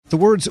The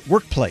words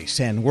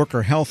workplace and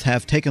worker health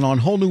have taken on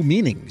whole new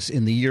meanings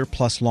in the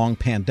year-plus-long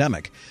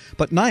pandemic.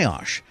 But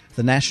NIOSH,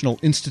 the National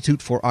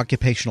Institute for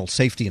Occupational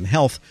Safety and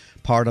Health,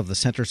 part of the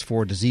Centers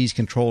for Disease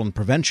Control and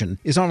Prevention,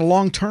 is on a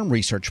long-term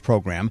research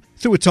program.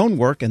 Through its own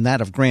work and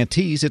that of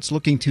grantees, it's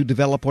looking to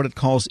develop what it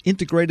calls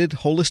integrated,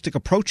 holistic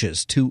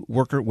approaches to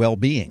worker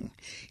well-being.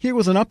 Here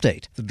with an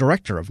update, the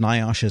director of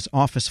NIOSH's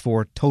Office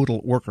for Total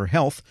Worker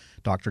Health,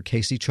 Dr.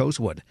 Casey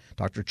Chosewood.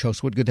 Dr.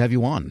 Chosewood, good to have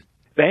you on.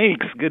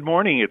 Thanks. Good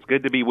morning. It's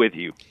good to be with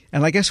you.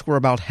 And I guess we're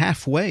about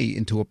halfway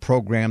into a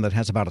program that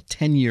has about a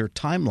 10-year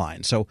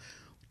timeline. So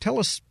tell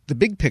us the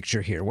big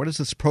picture here. What is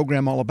this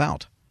program all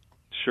about?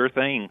 Sure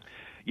thing.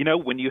 You know,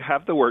 when you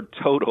have the word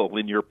total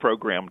in your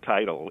program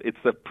title, it's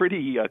a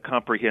pretty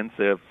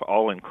comprehensive,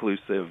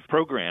 all-inclusive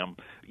program.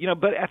 You know,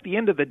 but at the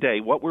end of the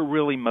day, what we're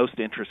really most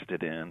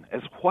interested in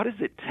is what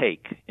does it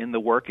take in the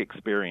work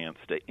experience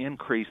to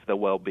increase the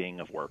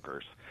well-being of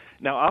workers?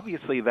 Now,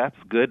 obviously, that's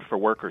good for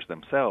workers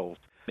themselves.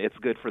 It's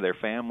good for their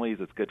families.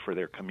 It's good for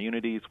their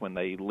communities when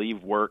they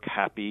leave work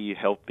happy,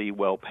 healthy,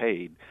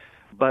 well-paid.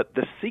 But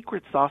the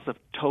secret sauce of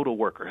total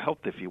worker health,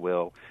 if you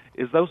will,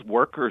 is those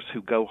workers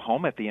who go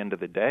home at the end of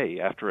the day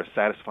after a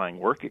satisfying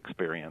work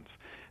experience.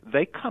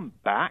 They come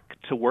back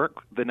to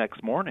work the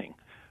next morning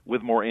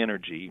with more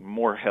energy,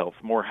 more health,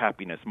 more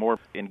happiness, more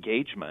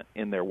engagement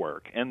in their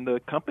work. And the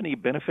company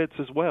benefits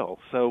as well.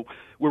 So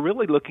we're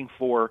really looking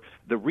for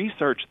the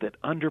research that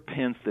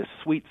underpins this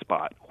sweet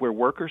spot where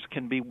workers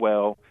can be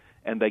well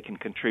and they can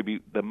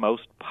contribute the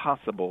most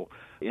possible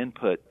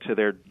input to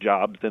their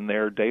jobs and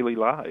their daily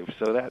lives.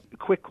 So that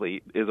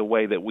quickly is a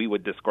way that we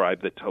would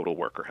describe the Total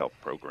Worker Health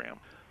Program.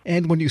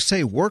 And when you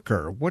say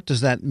worker, what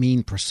does that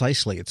mean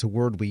precisely? It's a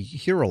word we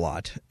hear a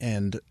lot,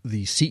 and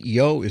the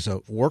CEO is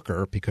a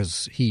worker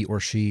because he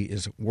or she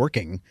is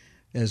working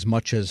as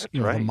much as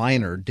right. A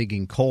miner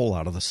digging coal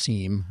out of the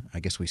seam. I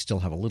guess we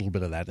still have a little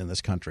bit of that in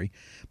this country,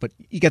 but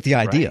you get the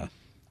idea. Right.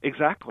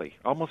 Exactly.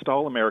 Almost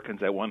all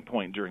Americans at one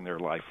point during their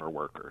life are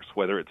workers,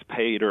 whether it's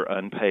paid or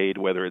unpaid,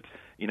 whether it's,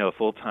 a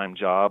full-time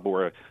job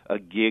or a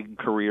gig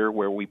career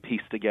where we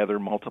piece together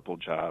multiple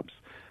jobs.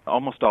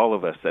 Almost all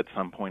of us at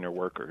some point are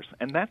workers.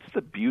 And that's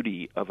the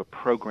beauty of a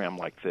program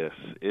like this,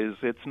 is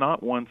it's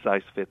not one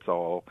size fits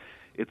all.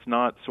 It's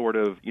not sort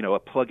of, a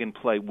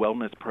plug-and-play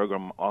wellness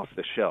program off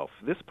the shelf.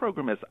 This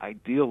program is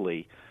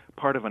ideally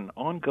part of an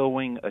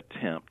ongoing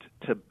attempt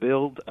to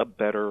build a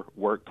better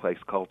workplace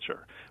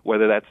culture,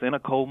 whether that's in a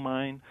coal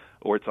mine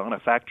or it's on a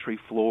factory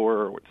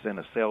floor or it's in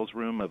a sales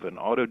room of an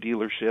auto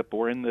dealership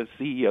or in the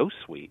CEO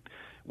suite.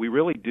 We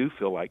really do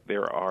feel like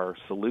there are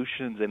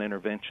solutions and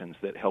interventions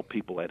that help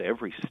people at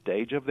every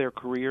stage of their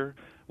career,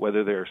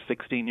 whether they're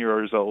 16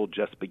 years old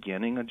just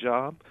beginning a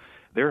job.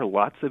 There are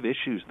lots of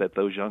issues that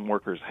those young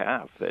workers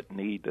have that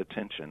need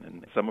attention,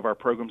 and some of our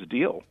programs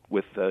deal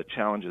with the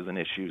challenges and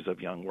issues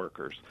of young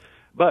workers.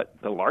 But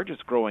the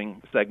largest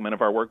growing segment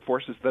of our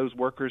workforce is those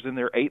workers in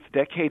their 8th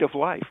decade of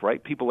life,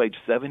 right? People aged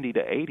 70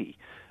 to 80.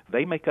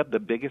 They make up the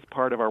biggest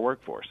part of our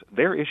workforce.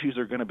 Their issues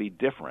are going to be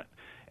different,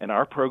 and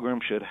our program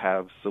should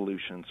have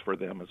solutions for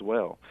them as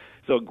well.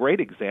 So a great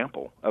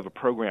example of a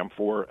program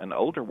for an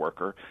older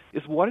worker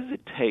is what does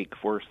it take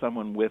for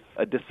someone with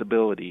a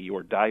disability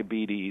or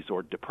diabetes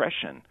or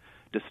depression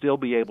to still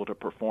be able to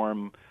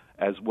perform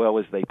as well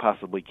as they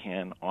possibly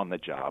can on the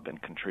job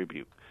and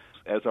contribute?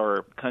 As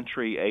our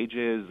country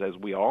ages, as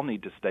we all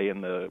need to stay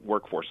in the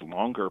workforce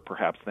longer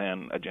perhaps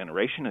than a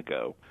generation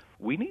ago,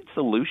 we need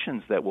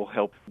solutions that will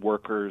help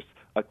workers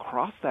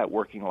across that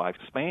working life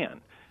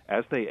span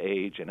as they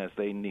age and as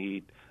they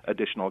need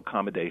additional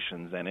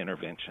accommodations and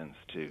interventions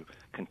to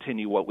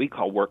continue what we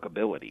call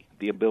workability,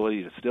 the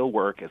ability to still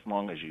work as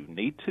long as you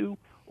need to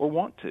or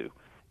want to.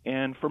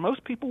 And for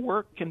most people,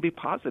 work can be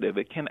positive.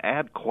 It can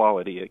add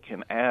quality. It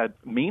can add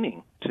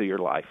meaning to your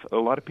life. A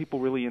lot of people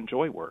really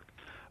enjoy work.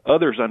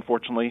 Others,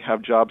 unfortunately,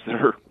 have jobs that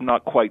are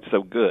not quite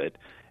so good,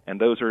 and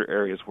those are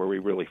areas where we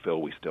really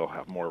feel we still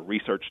have more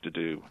research to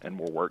do and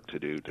more work to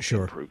do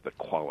to improve the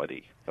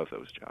quality of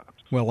those jobs.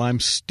 Well,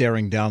 I'm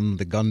staring down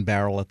the gun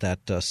barrel at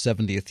that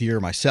 70th year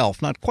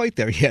myself. Not quite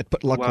there yet,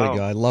 but luckily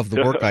I love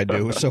the work I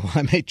do, so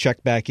I may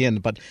check back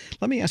in. But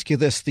let me ask you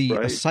this.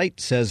 The site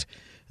says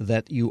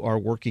that you are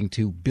working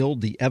to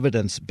build the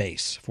evidence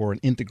base for an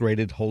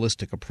integrated,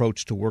 holistic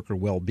approach to worker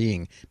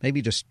well-being.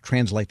 Maybe just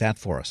translate that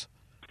for us.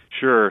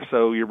 Sure.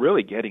 So you're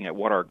really getting at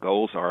what our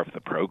goals are of the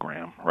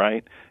program,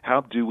 right? How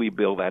do we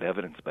build that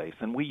evidence base?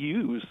 And we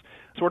use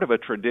sort of a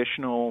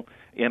traditional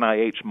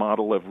NIH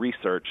model of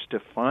research to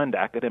fund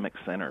academic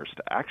centers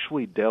to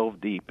actually delve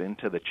deep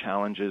into the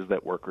challenges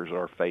that workers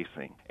are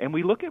facing. And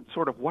we look at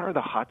sort of what are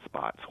the hot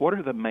spots, what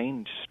are the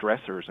main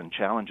stressors and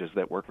challenges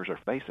that workers are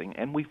facing,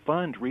 and we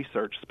fund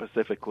research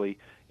specifically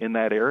in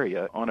that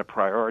area on a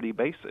priority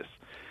basis.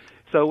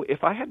 So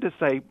if I had to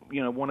say,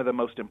 one of the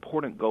most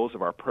important goals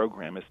of our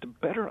program is to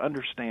better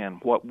understand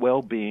what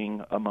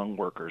well-being among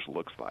workers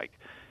looks like.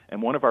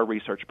 And one of our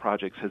research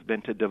projects has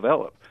been to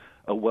develop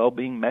a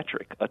well-being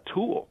metric, a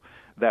tool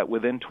that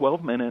within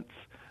 12 minutes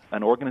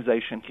an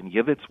organization can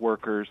give its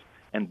workers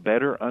and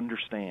better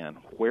understand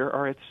where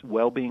are its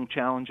well-being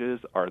challenges.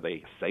 Are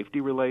they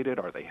safety-related?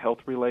 Are they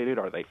health-related?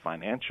 Are they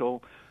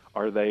financial?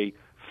 Are they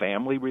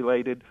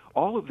family-related?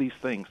 All of these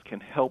things can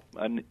help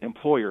an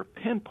employer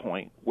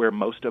pinpoint where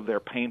most of their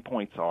pain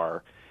points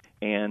are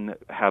and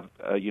have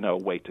a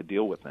way to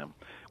deal with them.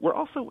 We're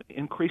also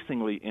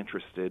increasingly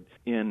interested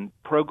in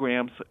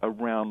programs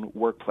around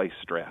workplace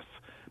stress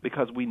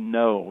because we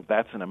know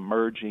that's an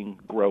emerging,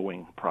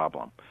 growing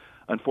problem.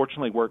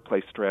 Unfortunately,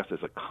 workplace stress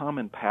is a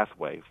common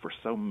pathway for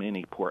so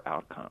many poor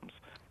outcomes.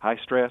 High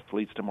stress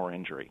leads to more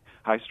injury.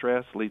 High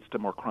stress leads to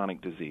more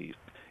chronic disease.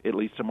 It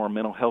leads to more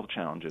mental health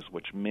challenges,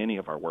 which many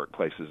of our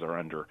workplaces are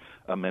under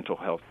a mental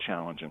health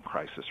challenge and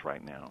crisis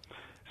right now.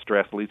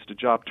 Stress leads to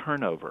job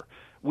turnover.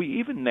 We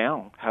even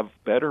now have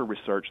better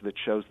research that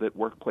shows that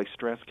workplace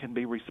stress can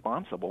be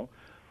responsible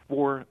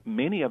for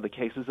many of the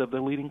cases of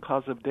the leading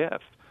cause of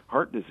death,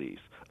 heart disease.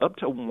 Up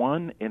to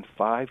 1 in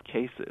 5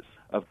 cases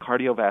of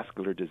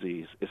cardiovascular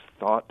disease is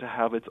thought to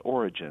have its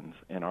origins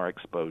in our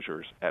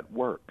exposures at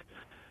work.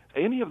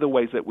 Any of the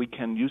ways that we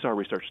can use our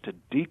research to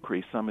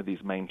decrease some of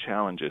these main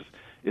challenges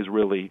is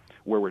really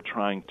where we're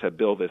trying to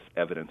build this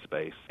evidence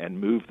base and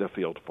move the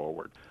field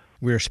forward.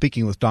 We're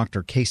speaking with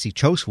Dr. Casey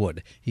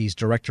Chosewood. He's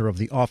director of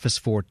the Office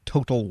for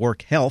Total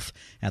Work Health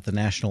at the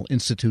National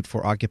Institute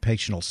for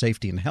Occupational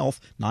Safety and Health,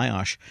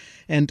 NIOSH.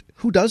 And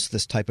who does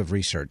this type of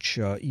research?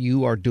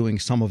 You are doing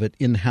some of it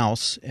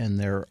in-house, and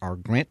there are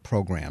grant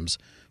programs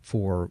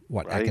for,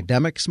 Right.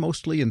 academics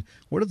mostly? And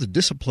what are the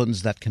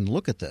disciplines that can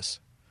look at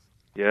this?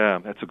 Yeah,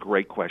 that's a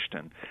great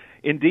question.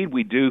 Indeed,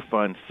 we do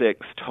fund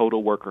 6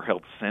 total worker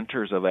health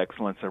centers of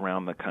excellence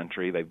around the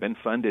country. They've been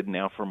funded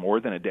now for more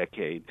than a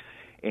decade.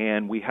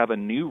 And we have a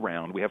new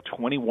round. We have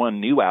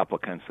 21 new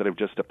applicants that have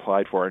just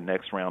applied for our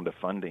next round of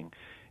funding.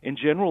 In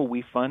general,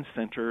 we fund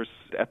centers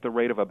at the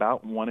rate of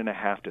about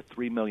 $1.5 to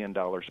 $3 million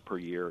per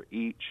year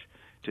each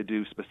to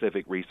do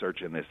specific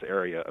research in this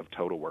area of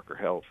total worker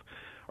health.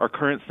 Our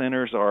current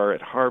centers are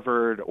at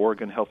Harvard,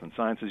 Oregon Health and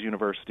Sciences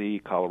University,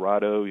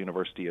 Colorado,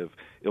 University of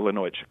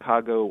Illinois at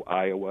Chicago,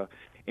 Iowa,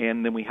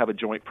 and then we have a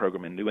joint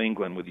program in New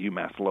England with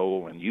UMass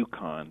Lowell and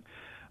UConn.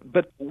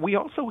 But we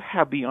also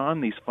have,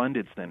 beyond these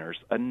funded centers,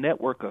 a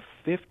network of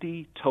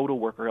 50 total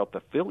worker health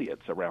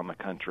affiliates around the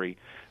country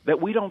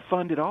that we don't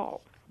fund at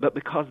all. But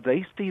because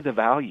they see the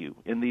value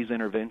in these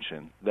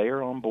interventions, they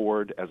are on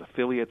board as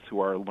affiliates who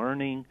are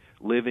learning,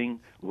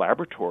 living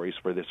laboratories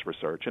for this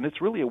research. And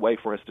it's really a way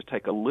for us to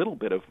take a little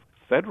bit of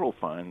federal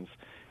funds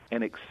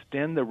and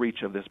extend the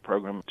reach of this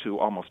program to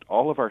almost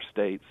all of our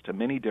states, to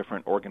many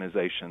different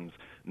organizations,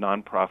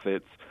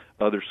 nonprofits,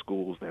 other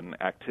schools,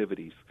 and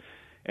activities.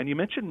 And you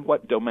mentioned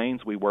what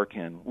domains we work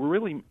in. We're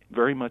really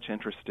very much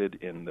interested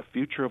in the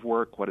future of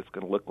work, what it's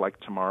going to look like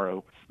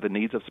tomorrow, the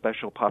needs of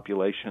special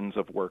populations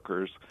of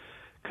workers.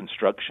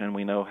 Construction,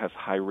 we know, has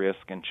high risk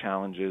and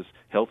challenges.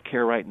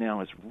 Healthcare right now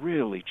is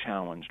really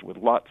challenged with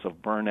lots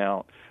of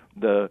burnout.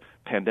 The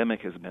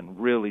pandemic has been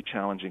really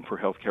challenging for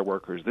healthcare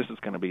workers. This is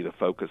going to be the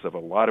focus of a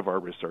lot of our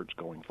research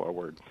going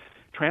forward.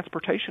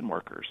 Transportation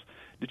workers.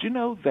 Did you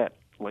know that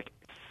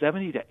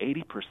 70 to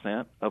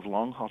 80% of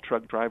long-haul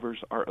truck drivers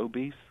are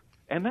obese?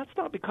 And that's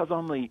not because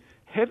only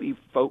heavy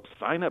folks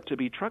sign up to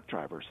be truck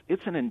drivers.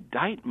 It's an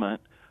indictment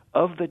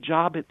of the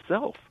job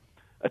itself.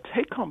 A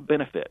take-home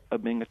benefit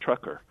of being a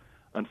trucker,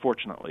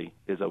 unfortunately,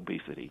 is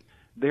obesity.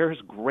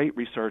 There's great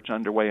research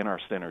underway in our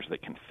centers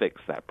that can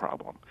fix that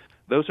problem.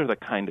 Those are the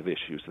kind of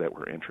issues that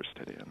we're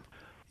interested in.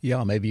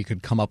 Yeah, maybe you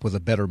could come up with a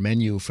better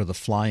menu for the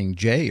Flying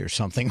J or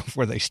something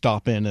where they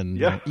stop in and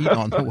eat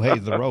on the way to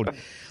the road.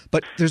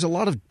 But there's a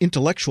lot of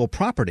intellectual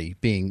property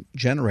being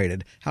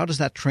generated. How does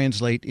that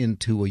translate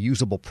into a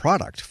usable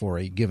product for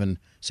a given,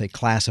 say,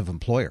 class of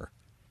employer?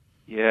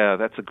 Yeah,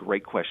 that's a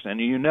great question.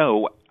 And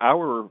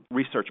our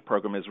research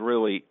program is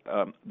really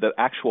the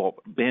actual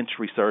bench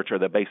research or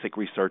the basic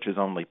research is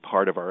only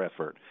part of our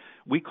effort.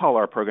 We call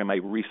our program a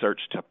research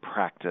to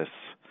practice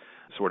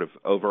sort of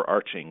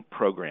overarching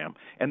program.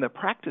 And the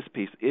practice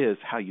piece is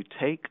how you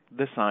take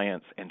the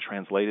science and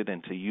translate it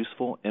into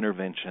useful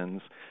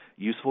interventions,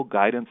 useful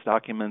guidance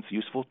documents,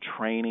 useful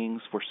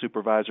trainings for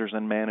supervisors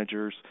and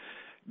managers,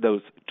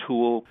 those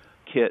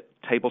toolkit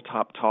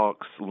tabletop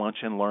talks, lunch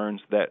and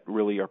learns that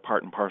really are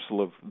part and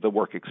parcel of the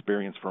work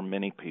experience for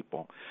many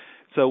people.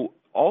 So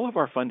all of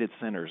our funded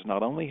centers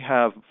not only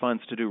have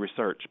funds to do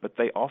research, but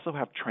they also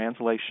have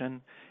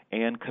translation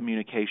and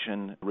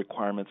communication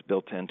requirements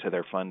built into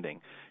their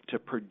funding to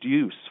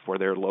produce for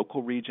their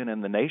local region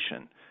and the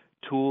nation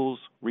tools,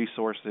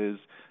 resources,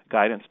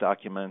 guidance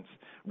documents,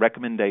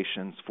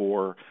 recommendations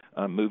for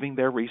moving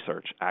their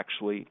research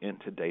actually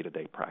into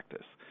day-to-day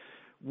practice.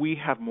 We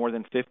have more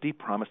than 50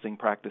 promising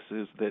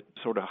practices that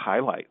sort of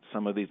highlight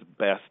some of these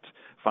best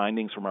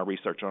findings from our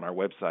research on our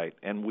website,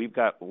 and we've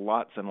got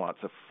lots and lots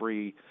of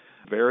free,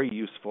 very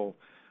useful,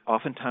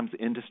 oftentimes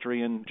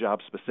industry and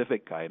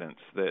job-specific guidance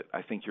that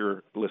I think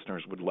your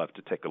listeners would love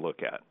to take a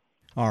look at.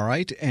 All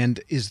right. And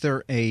is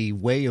there a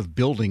way of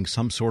building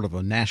some sort of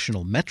a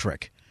national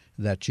metric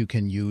that you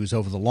can use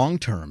over the long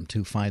term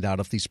to find out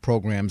if these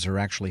programs are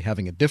actually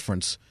having a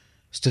difference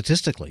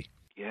statistically?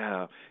 Yeah,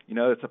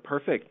 It's a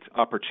perfect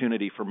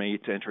opportunity for me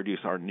to introduce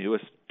our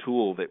newest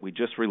tool that we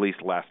just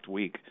released last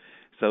week.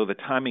 So the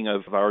timing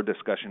of our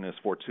discussion is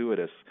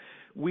fortuitous.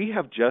 We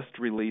have just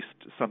released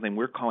something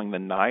we're calling the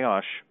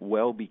NIOSH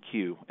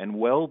WellBQ, and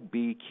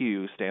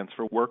WellBQ stands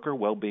for Worker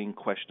Wellbeing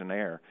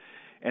Questionnaire.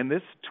 And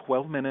this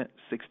 12-minute,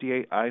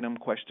 68-item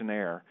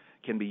questionnaire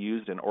can be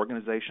used in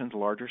organizations,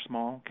 large or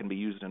small, can be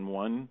used in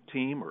one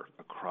team or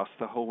across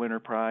the whole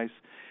enterprise,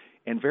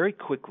 and very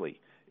quickly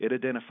it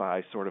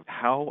identifies sort of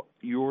how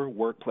your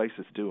workplace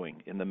is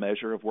doing in the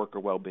measure of worker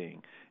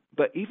well-being.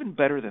 But even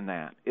better than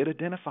that, it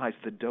identifies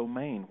the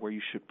domain where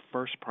you should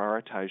first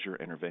prioritize your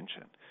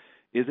intervention.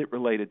 Is it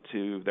related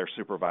to their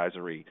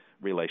supervisory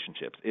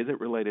relationships? Is it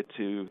related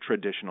to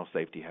traditional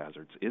safety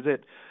hazards? Is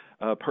it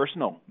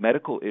personal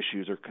medical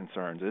issues or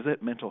concerns? Is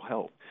it mental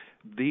health?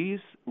 These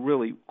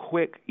really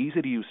quick,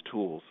 easy-to-use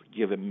tools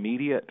give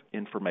immediate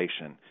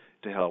information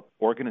to help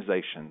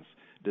organizations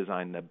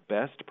design the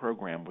best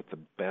program with the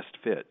best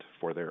fit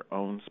for their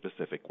own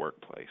specific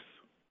workplace.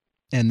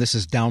 And this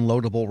is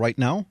downloadable right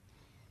now?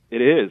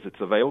 It is. It's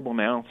available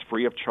now. It's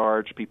free of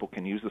charge. People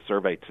can use the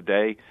survey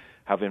today,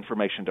 have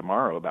information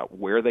tomorrow about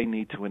where they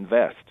need to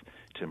invest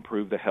to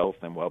improve the health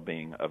and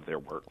well-being of their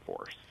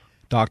workforce.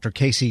 Dr.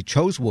 Casey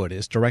Chosewood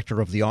is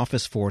Director of the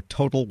Office for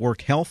Total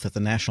Work Health at the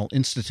National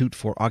Institute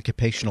for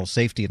Occupational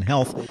Safety and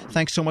Health.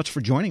 Thanks so much for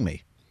joining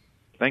me.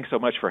 Thanks so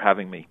much for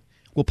having me.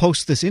 We'll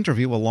post this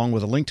interview along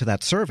with a link to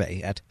that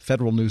survey at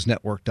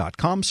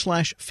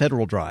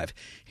federalnewsnetwork.com/Federal Drive.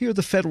 Hear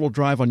the Federal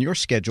Drive on your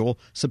schedule.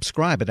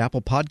 Subscribe at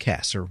Apple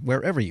Podcasts or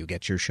wherever you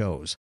get your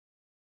shows.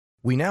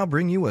 We now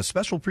bring you a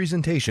special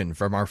presentation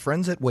from our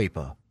friends at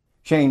WEPA.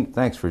 Shane,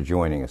 thanks for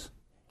joining us.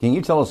 Can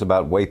you tell us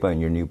about WEPA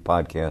and your new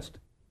podcast?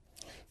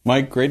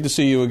 Mike, great to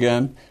see you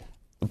again.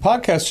 The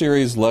podcast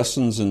series,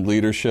 Lessons in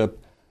Leadership,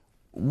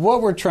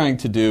 what we're trying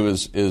to do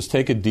is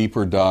take a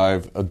deeper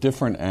dive, a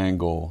different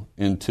angle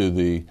into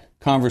the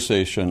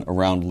conversation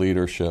around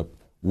leadership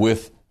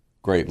with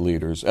great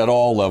leaders at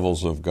all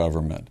levels of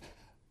government.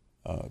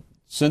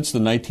 Since the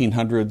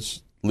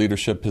 1900s,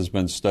 leadership has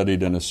been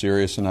studied in a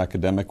serious and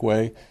academic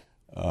way.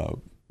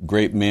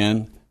 Great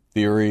man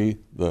theory,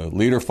 the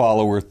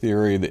leader-follower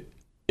theory, the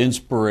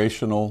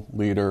inspirational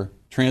leader,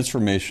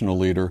 transformational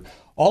leader,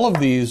 all of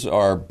these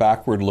are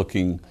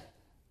backward-looking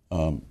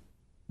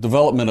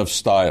development of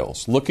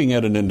styles, looking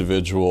at an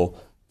individual,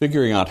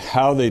 figuring out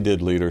how they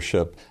did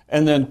leadership,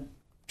 and then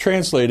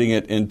translating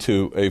it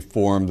into a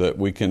form that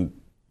we can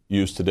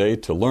use today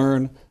to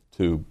learn,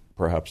 to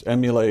perhaps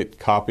emulate,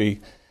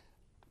 copy.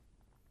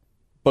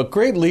 But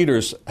great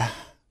leaders,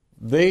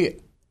 they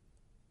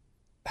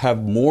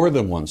have more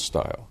than one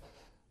style.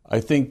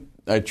 I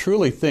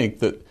truly think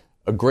that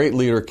a great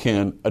leader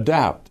can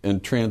adapt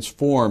and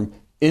transform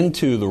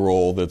into the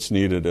role that's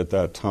needed at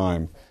that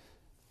time.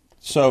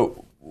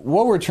 So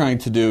what we're trying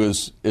to do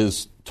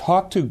is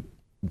talk to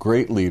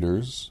great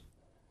leaders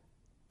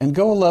and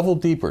go a level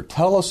deeper.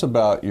 Tell us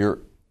about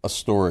a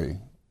story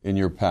in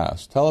your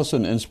past. Tell us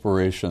an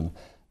inspiration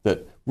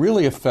that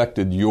really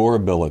affected your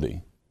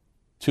ability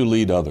to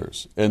lead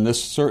others. And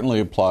this certainly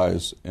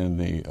applies in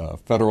the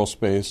federal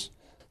space.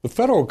 The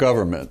federal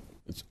government,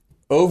 it's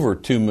over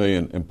 2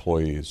 million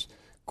employees.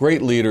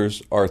 Great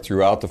leaders are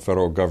throughout the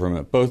federal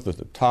government, both at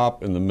the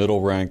top and the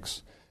middle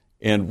ranks.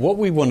 And what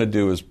we want to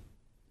do is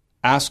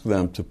ask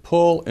them to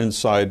pull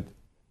inside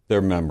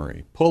their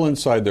memory, pull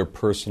inside their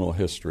personal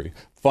history,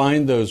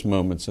 find those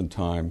moments in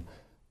time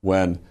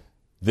when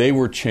they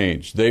were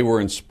changed, they were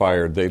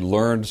inspired, they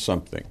learned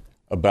something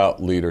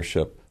about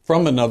leadership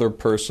from another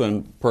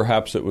person,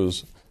 perhaps it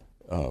was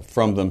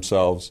from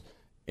themselves,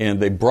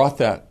 and they brought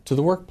that to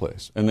the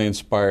workplace, and they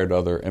inspired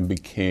others and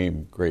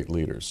became great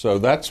leaders. So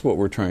that's what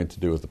we're trying to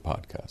do with the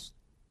podcast.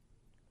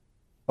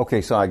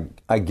 Okay, so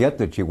I get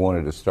that you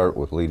wanted to start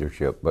with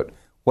leadership, but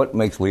what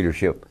makes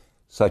leadership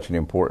such an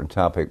important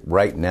topic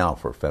right now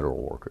for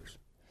federal workers?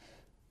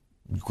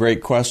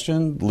 Great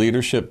question.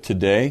 Leadership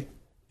today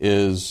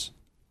is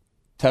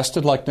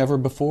tested like never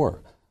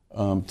before.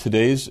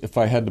 If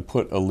I had to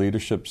put a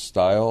leadership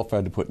style, if I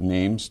had to put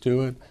names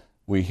to it,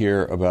 we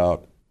hear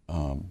about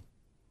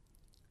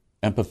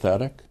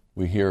empathetic,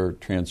 we hear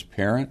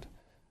transparent,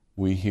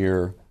 we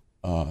hear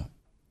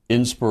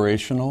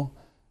inspirational.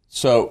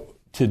 So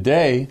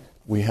today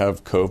we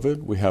have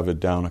COVID, we have a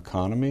down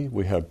economy,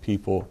 we have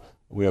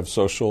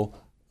social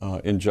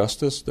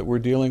injustice that we're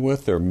dealing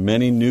with. There are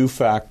many new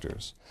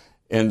factors.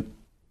 And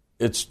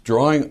it's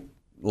drawing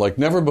like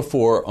never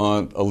before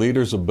on a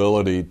leader's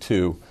ability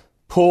to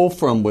pull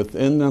from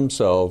within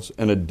themselves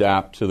and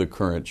adapt to the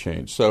current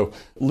change. So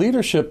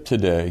leadership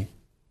today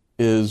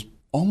is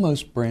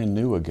almost brand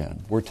new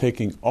again. We're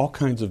taking all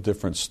kinds of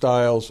different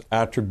styles,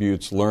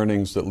 attributes,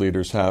 learnings that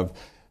leaders have.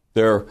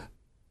 They're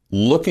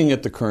looking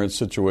at the current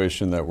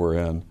situation that we're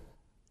in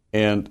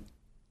and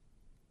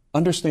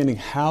understanding,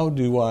 how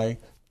do I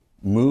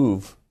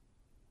move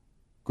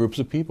groups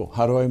of people?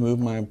 How do I move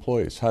my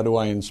employees? How do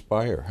I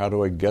inspire? How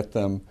do I get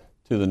them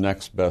to the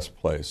next best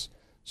place?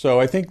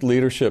 So I think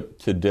leadership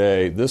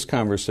today, this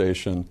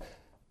conversation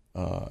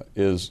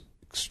is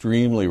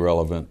extremely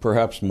relevant,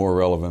 perhaps more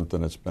relevant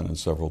than it's been in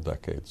several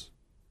decades.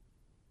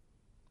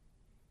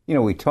 You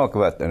know, we talk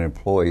about an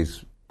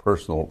employee's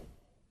personal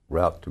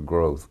route to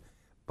growth,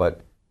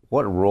 but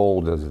what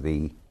role does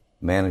the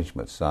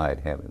management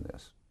side have in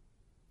this?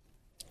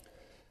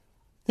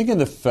 I think in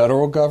the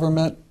federal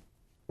government,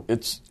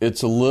 it's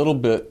a little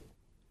bit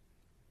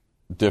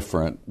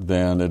different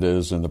than it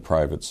is in the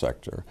private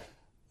sector.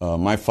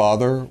 My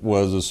father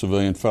was a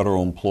civilian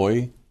federal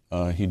employee.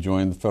 He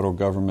joined the federal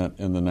government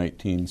in the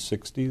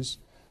 1960s.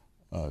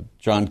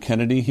 John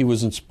Kennedy, he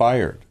was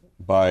inspired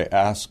by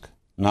ask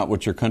not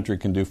what your country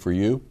can do for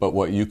you, but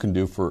what you can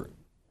do for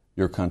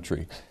your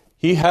country.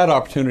 He had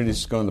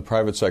opportunities to go in the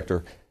private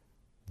sector.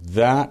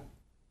 That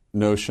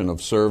notion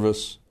of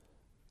service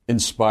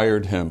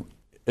inspired him.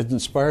 It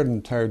inspired an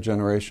entire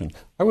generation.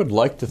 I would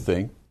like to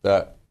think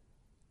that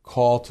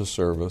call to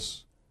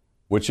service,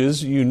 which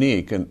is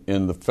unique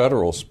in the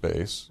federal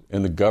space,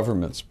 in the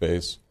government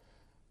space,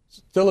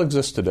 still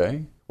exists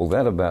today. Well,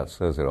 that about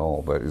says it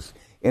all, but is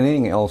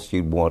anything else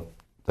you'd want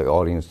the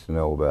audience to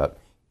know about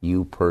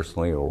you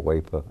personally or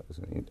WAEPA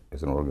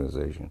as an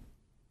organization?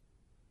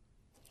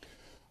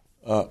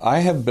 I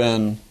have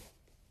been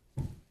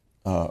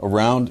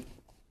around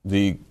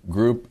the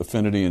group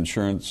affinity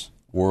insurance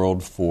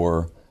world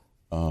for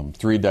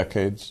 3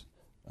 decades.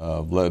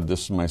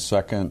 This is my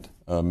second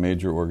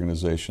major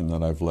organization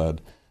that I've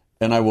led.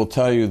 And I will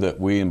tell you that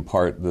we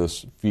impart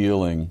this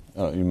feeling,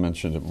 you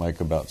mentioned it,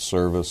 Mike, about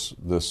service,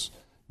 this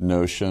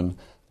notion.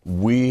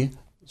 We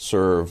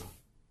serve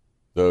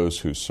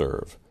those who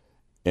serve.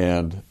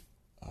 And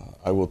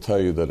I will tell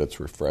you that it's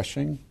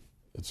refreshing.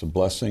 It's a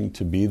blessing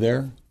to be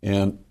there.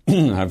 And I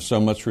have so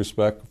much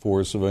respect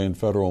for civilian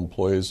federal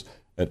employees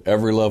at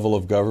every level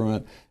of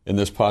government. In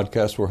this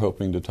podcast, we're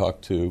hoping to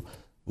talk to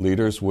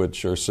leaders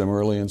which are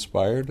similarly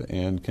inspired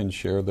and can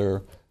share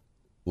their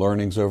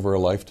learnings over a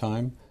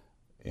lifetime.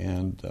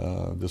 And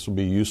this will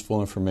be useful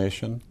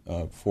information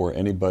for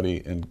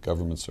anybody in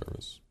government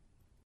service.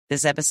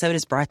 This episode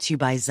is brought to you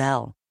by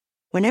Zelle.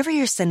 Whenever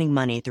you're sending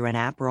money through an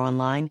app or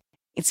online,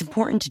 it's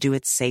important to do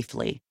it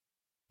safely.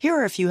 Here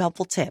are a few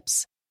helpful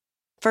tips.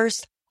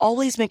 First,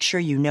 always make sure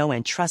you know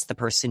and trust the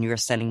person you are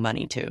sending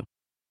money to.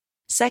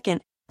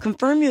 Second,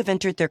 confirm you have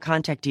entered their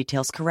contact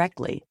details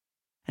correctly.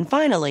 And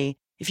finally,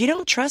 if you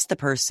don't trust the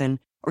person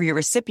or your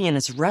recipient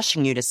is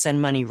rushing you to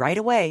send money right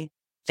away,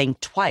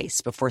 think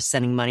twice before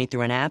sending money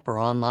through an app or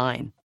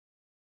online.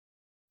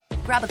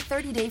 Grab a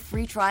 30-day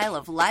free trial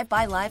of Live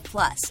by Live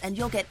Plus, and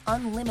you'll get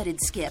unlimited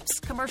skips,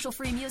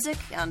 commercial-free music,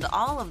 and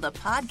all of the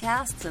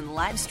podcasts and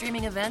live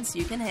streaming events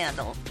you can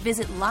handle.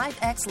 Visit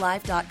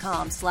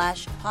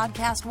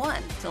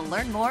livexlive.com/podcast1 to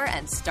learn more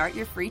and start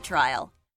your free trial.